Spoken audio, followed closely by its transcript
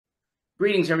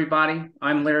Greetings, everybody.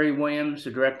 I'm Larry Williams, the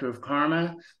Director of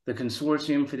CARMA, the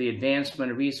Consortium for the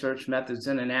Advancement of Research Methods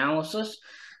and Analysis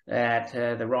at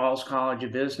the Rawls College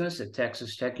of Business at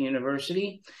Texas Tech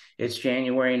University. It's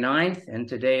January 9th, and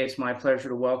today it's my pleasure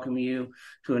to welcome you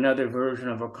to another version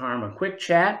of a CARMA Quick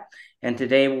Chat. And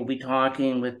today we'll be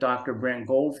talking with Dr. Brent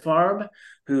Goldfarb,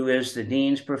 who is the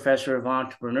Dean's Professor of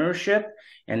Entrepreneurship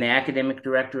and the Academic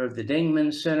Director of the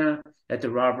Dingman Center at the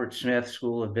Robert Smith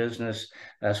School of Business,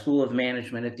 School of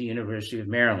Management at the University of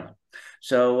Maryland.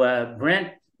 So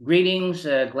Brent, greetings.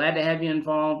 Glad to have you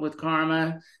involved with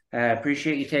CARMA.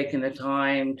 Appreciate you taking the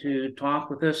time to talk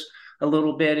with us a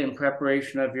little bit in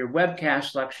preparation of your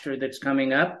webcast lecture that's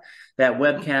coming up. That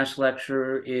webcast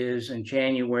lecture is in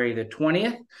January the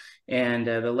 20th. And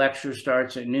the lecture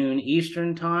starts at noon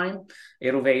Eastern time.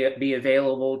 It'll be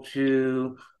available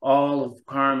to all of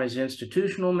CARMA's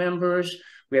institutional members.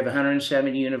 We have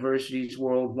 170 universities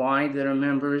worldwide that are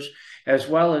members, as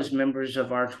well as members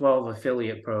of our 12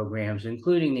 affiliate programs,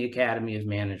 including the Academy of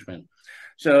Management.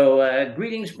 So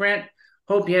greetings, Brent.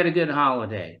 Hope you had a good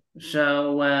holiday.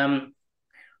 So one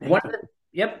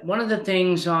of the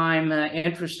things I'm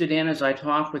interested in as I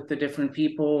talk with the different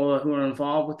people who are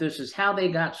involved with this is how they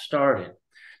got started.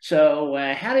 So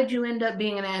how did you end up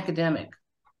being an academic?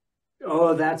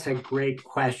 Oh, that's a great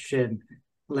question,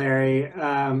 Larry.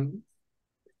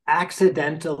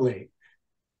 Accidentally.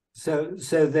 So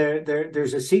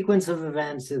there's a sequence of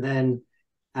events, and then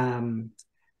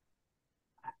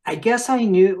I guess I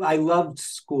knew I loved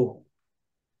school.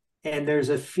 And there's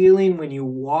a feeling when you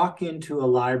walk into a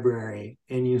library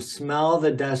and you smell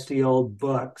the dusty old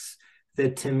books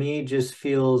that to me just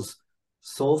feels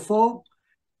soulful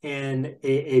and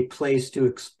a place to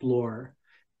explore.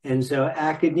 And so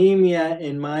academia,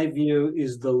 in my view,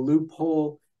 is the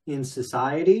loophole in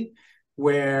society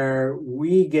where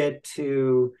we get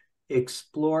to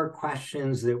explore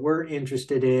questions that we're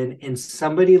interested in, and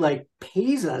somebody like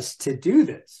pays us to do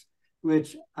this,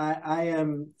 which I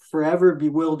am forever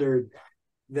bewildered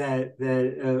that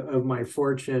of my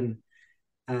fortune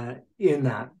in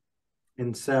that.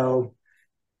 And so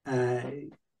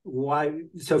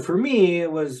so for me,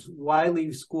 it was why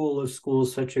leave school if school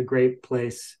is such a great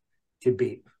place to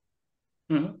be?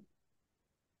 Mm-hmm.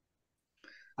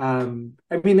 I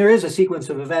mean, there is a sequence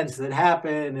of events that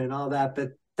happen and all that,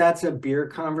 but that's a beer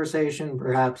conversation,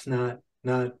 perhaps not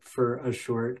for a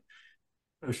short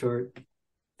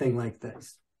thing like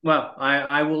this. Well,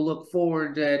 I will look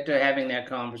forward to having that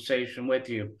conversation with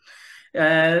you.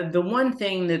 The one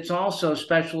thing that's also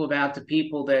special about the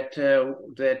people that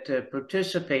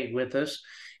participate with us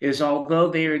is, although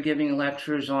they are giving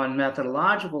lectures on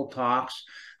methodological talks,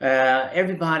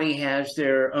 everybody has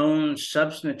their own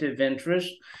substantive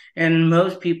interest, and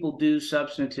most people do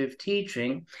substantive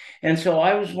teaching. And so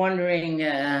I was wondering,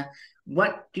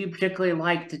 what do you particularly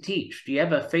like to teach? Do you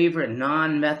have a favorite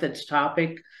non-methods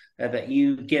topic that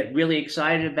you get really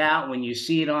excited about when you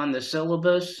see it on the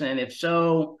syllabus? And if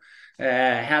so,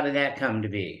 how did that come to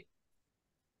be?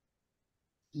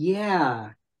 Yeah.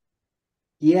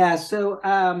 So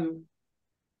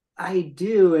I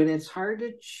do, and it's hard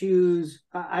to choose.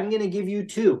 I'm going to give you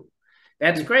two.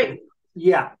 That's great.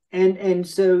 Yeah, and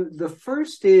so the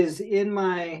first is in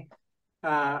my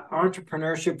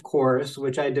entrepreneurship course,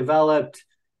 which I developed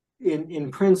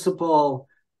in principle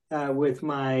with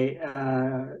my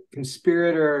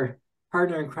conspirator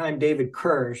partner in crime, David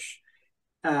Kirsch.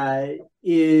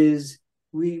 Is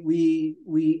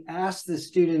we ask the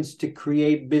students to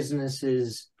create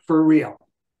businesses for real,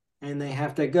 and they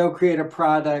have to go create a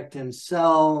product and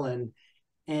sell.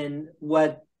 And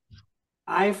what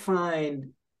I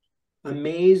find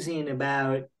amazing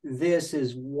about this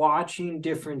is watching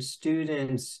different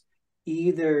students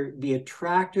either be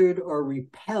attracted or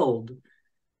repelled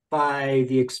by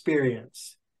the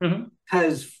experience.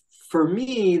 Because for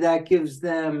me, that gives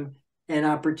them an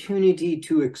opportunity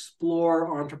to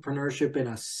explore entrepreneurship in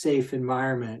a safe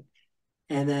environment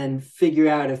and then figure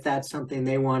out if that's something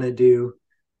they want to do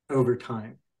over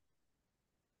time.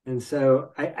 And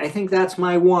so I think that's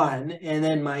my one. And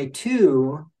then my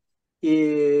two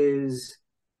is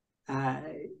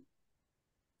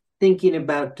thinking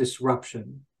about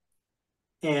disruption.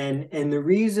 And the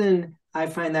reason I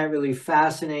find that really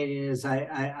fascinating is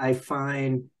I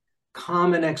find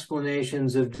common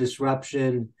explanations of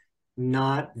disruption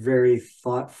not very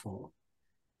thoughtful.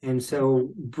 And so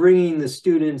bringing the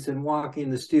students and walking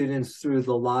the students through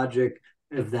the logic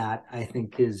of that, I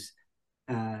think, is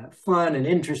fun and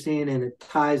interesting, and it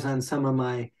ties on some of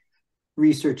my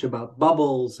research about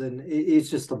bubbles, and it's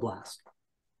just a blast.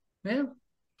 Yeah.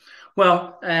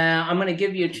 Well, I'm going to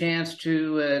give you a chance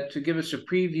to give us a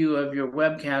preview of your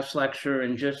webcast lecture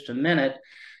in just a minute.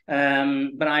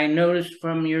 But I noticed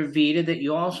from your Vita that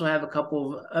you also have a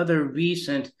couple of other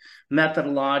recent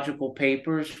methodological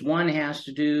papers. One has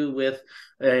to do with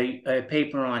a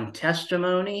paper on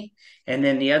testimony, and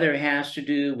then the other has to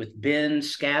do with bin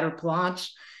scatter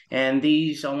plots. And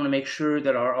these, I want to make sure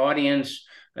that our audience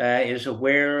is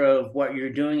aware of what you're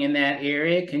doing in that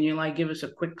area. Can you give us a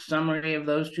quick summary of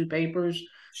those two papers?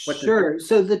 Sure.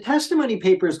 So the testimony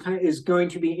paper is going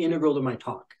to be integral to my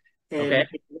talk, and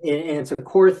it's a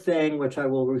core thing which I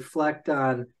will reflect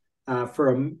on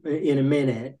in a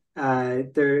minute.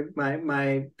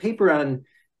 My paper on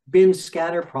bin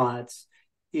scatter plots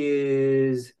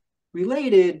is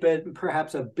related, but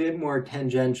perhaps a bit more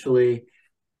tangentially.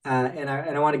 And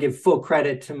I want to give full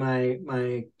credit to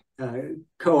my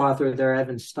co-author there,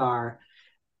 Evan Starr.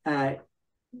 The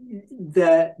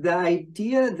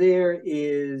idea there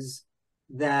is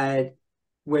that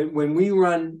when we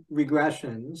run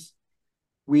regressions,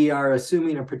 we are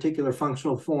assuming a particular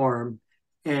functional form,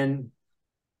 and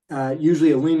usually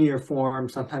a linear form,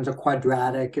 sometimes a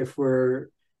quadratic if we're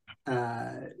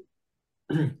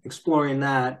exploring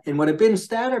that. And what a bin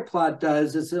scatter plot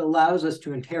does is it allows us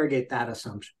to interrogate that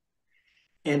assumption.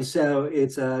 And so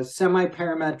it's a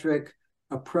semi-parametric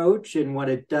approach, and what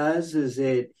it does is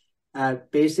it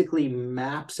basically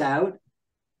maps out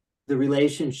the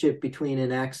relationship between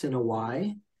an X and a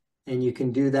Y, and you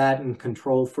can do that and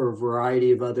control for a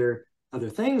variety of other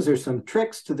things. There's some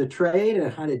tricks to the trade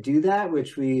and how to do that,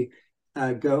 which we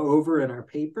go over in our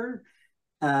paper,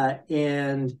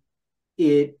 and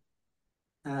it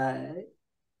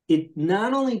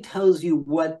not only tells you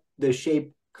what the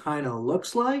shape kind of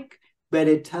looks like, but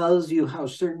it tells you how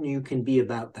certain you can be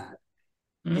about that.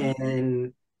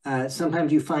 And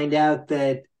sometimes you find out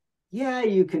that, yeah,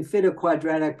 you can fit a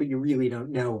quadratic, but you really don't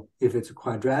know if it's a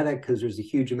quadratic because there's a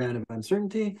huge amount of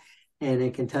uncertainty. And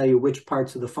it can tell you which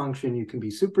parts of the function you can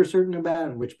be super certain about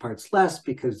and which parts less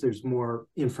because there's more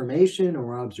information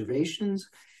or observations.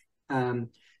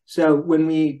 So when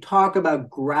we talk about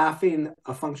graphing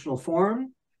a functional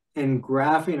form and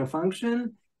graphing a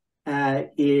function,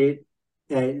 this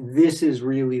is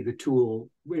really the tool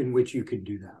in which you can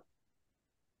do that.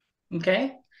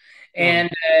 Okay. And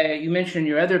you mentioned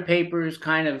your other paper is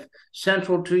kind of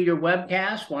central to your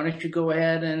webcast. Why don't you go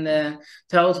ahead and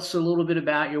tell us a little bit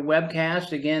about your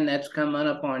webcast? Again, that's coming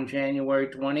up on January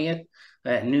 20th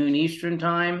at noon Eastern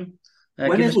time.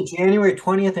 When is it, January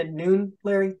 20th at noon,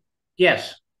 Larry?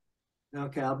 Yes.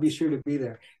 Okay, I'll be sure to be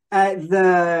there.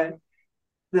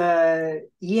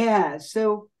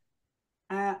 So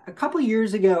a couple of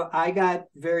years ago, I got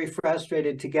very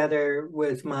frustrated together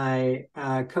with my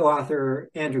co-author,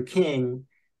 Andrew King,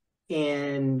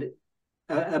 and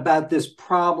about this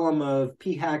problem of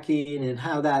p-hacking and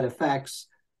how that affects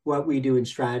what we do in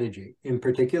strategy, in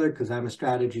particular, because I'm a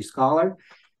strategy scholar.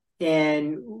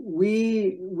 And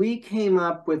we came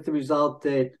up with the result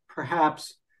that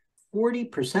perhaps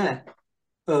 40%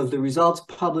 of the results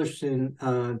published in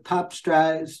top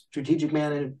strategic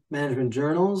management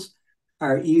journals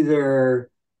are either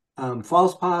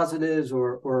false positives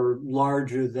or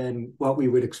larger than what we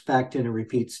would expect in a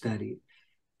repeat study.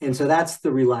 And so that's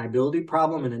the reliability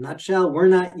problem in a nutshell. We're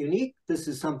not unique. This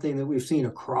is something that we've seen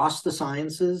across the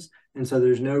sciences. And so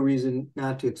there's no reason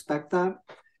not to expect that.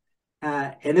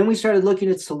 And then we started looking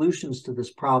at solutions to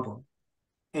this problem.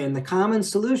 And the common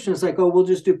solution is we'll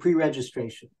just do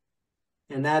pre-registration.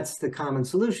 And that's the common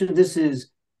solution. This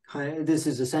is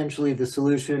essentially the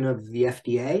solution of the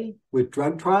FDA with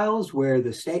drug trials, where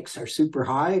the stakes are super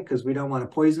high because we don't want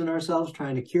to poison ourselves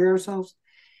trying to cure ourselves.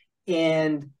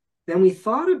 And then we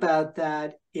thought about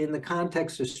that in the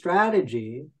context of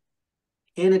strategy,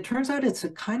 and it turns out it's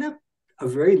a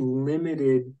very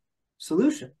limited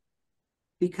solution,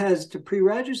 because to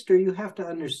pre-register, you have to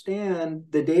understand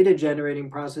the data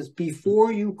generating process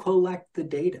before you collect the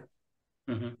data.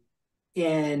 Mm-hmm.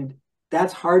 And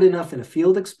that's hard enough in a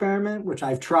field experiment, which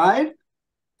I've tried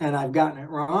and I've gotten it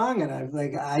wrong.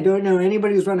 And I don't know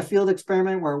anybody who's run a field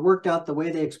experiment where it worked out the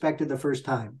way they expected the first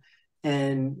time.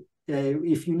 And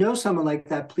if you know someone like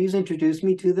that, please introduce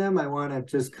me to them. I want to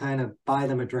just kind of buy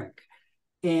them a drink.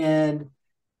 And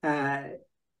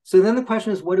so then the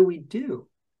question is, what do we do?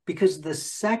 Because the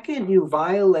second you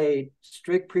violate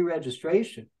strict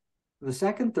pre-registration, the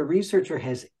second the researcher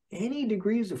has any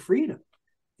degrees of freedom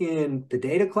in the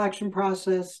data collection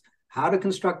process, how to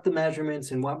construct the measurements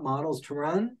and what models to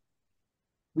run,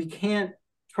 we can't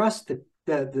trust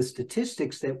the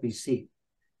statistics that we see.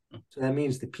 So that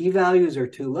means the p-values are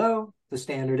too low, the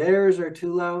standard errors are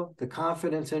too low, the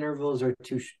confidence intervals are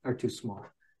too small.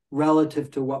 relative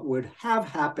to what would have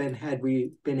happened had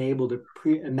we been able to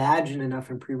imagine enough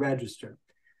and pre-register.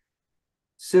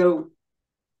 So,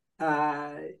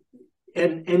 and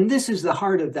this is the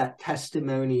heart of that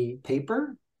testimony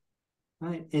paper,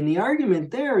 right? And the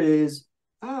argument there is,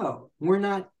 oh, we're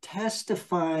not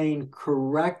testifying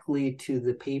correctly to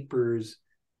the papers,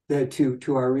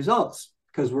 to our results,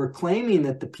 because we're claiming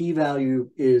that the p-value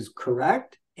is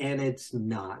correct and it's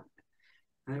not,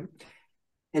 right?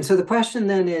 And so the question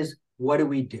then is, what do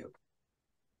we do?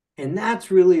 And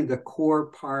that's really the core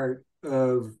part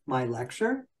of my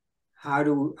lecture. How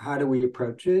do we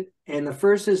approach it? And the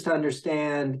first is to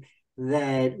understand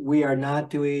that we are not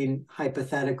doing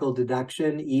hypothetical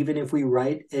deduction, even if we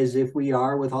write as if we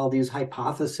are with all these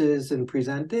hypotheses and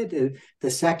present it.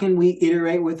 The second we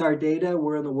iterate with our data,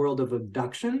 we're in the world of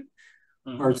abduction,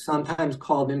 or sometimes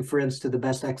called inference to the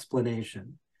best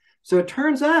explanation. So it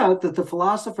turns out that the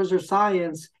philosophers of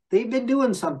science, they've been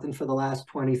doing something for the last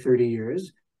 20, 30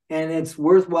 years, and it's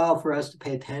worthwhile for us to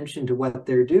pay attention to what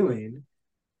they're doing.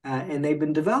 And they've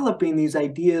been developing these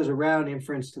ideas around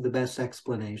inference to the best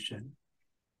explanation.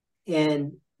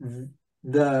 And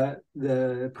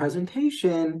the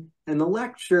presentation and the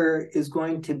lecture is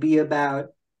going to be about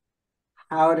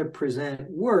how to present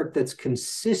work that's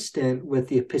consistent with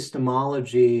the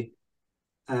epistemology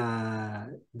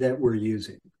that we're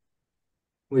using,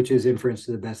 which is inference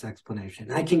to the best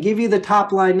explanation. I can give you the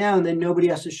top line now, and then nobody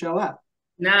has to show up.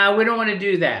 No, we don't want to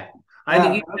do that. I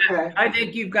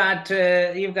think you've got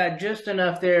just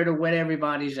enough there to whet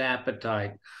everybody's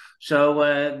appetite.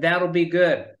 So that'll be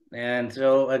good. And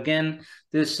so again,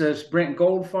 this is Brent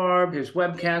Goldfarb, his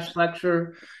webcast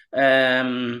lecture,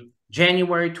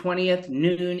 January 20th,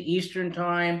 noon Eastern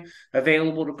time,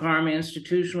 available to CARMA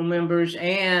institutional members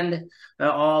and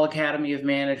all Academy of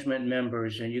Management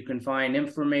members. And you can find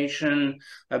information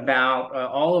about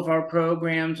all of our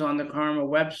programs on the CARMA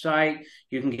website.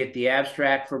 You can get the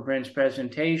abstract for Brent's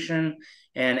presentation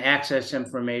and access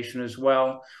information as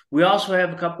well. We also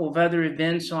have a couple of other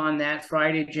events on that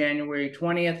Friday, January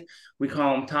 20th. We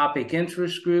call them topic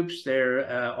interest groups.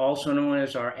 They're also known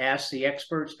as our Ask the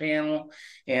Experts panel,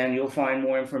 and you'll find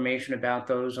more information about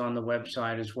those on the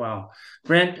website as well.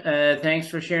 Brent, thanks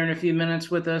for sharing a few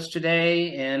minutes with us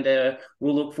today, and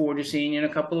we'll look forward to seeing you in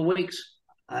a couple of weeks.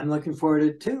 I'm looking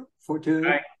forward to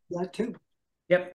that too. Yep.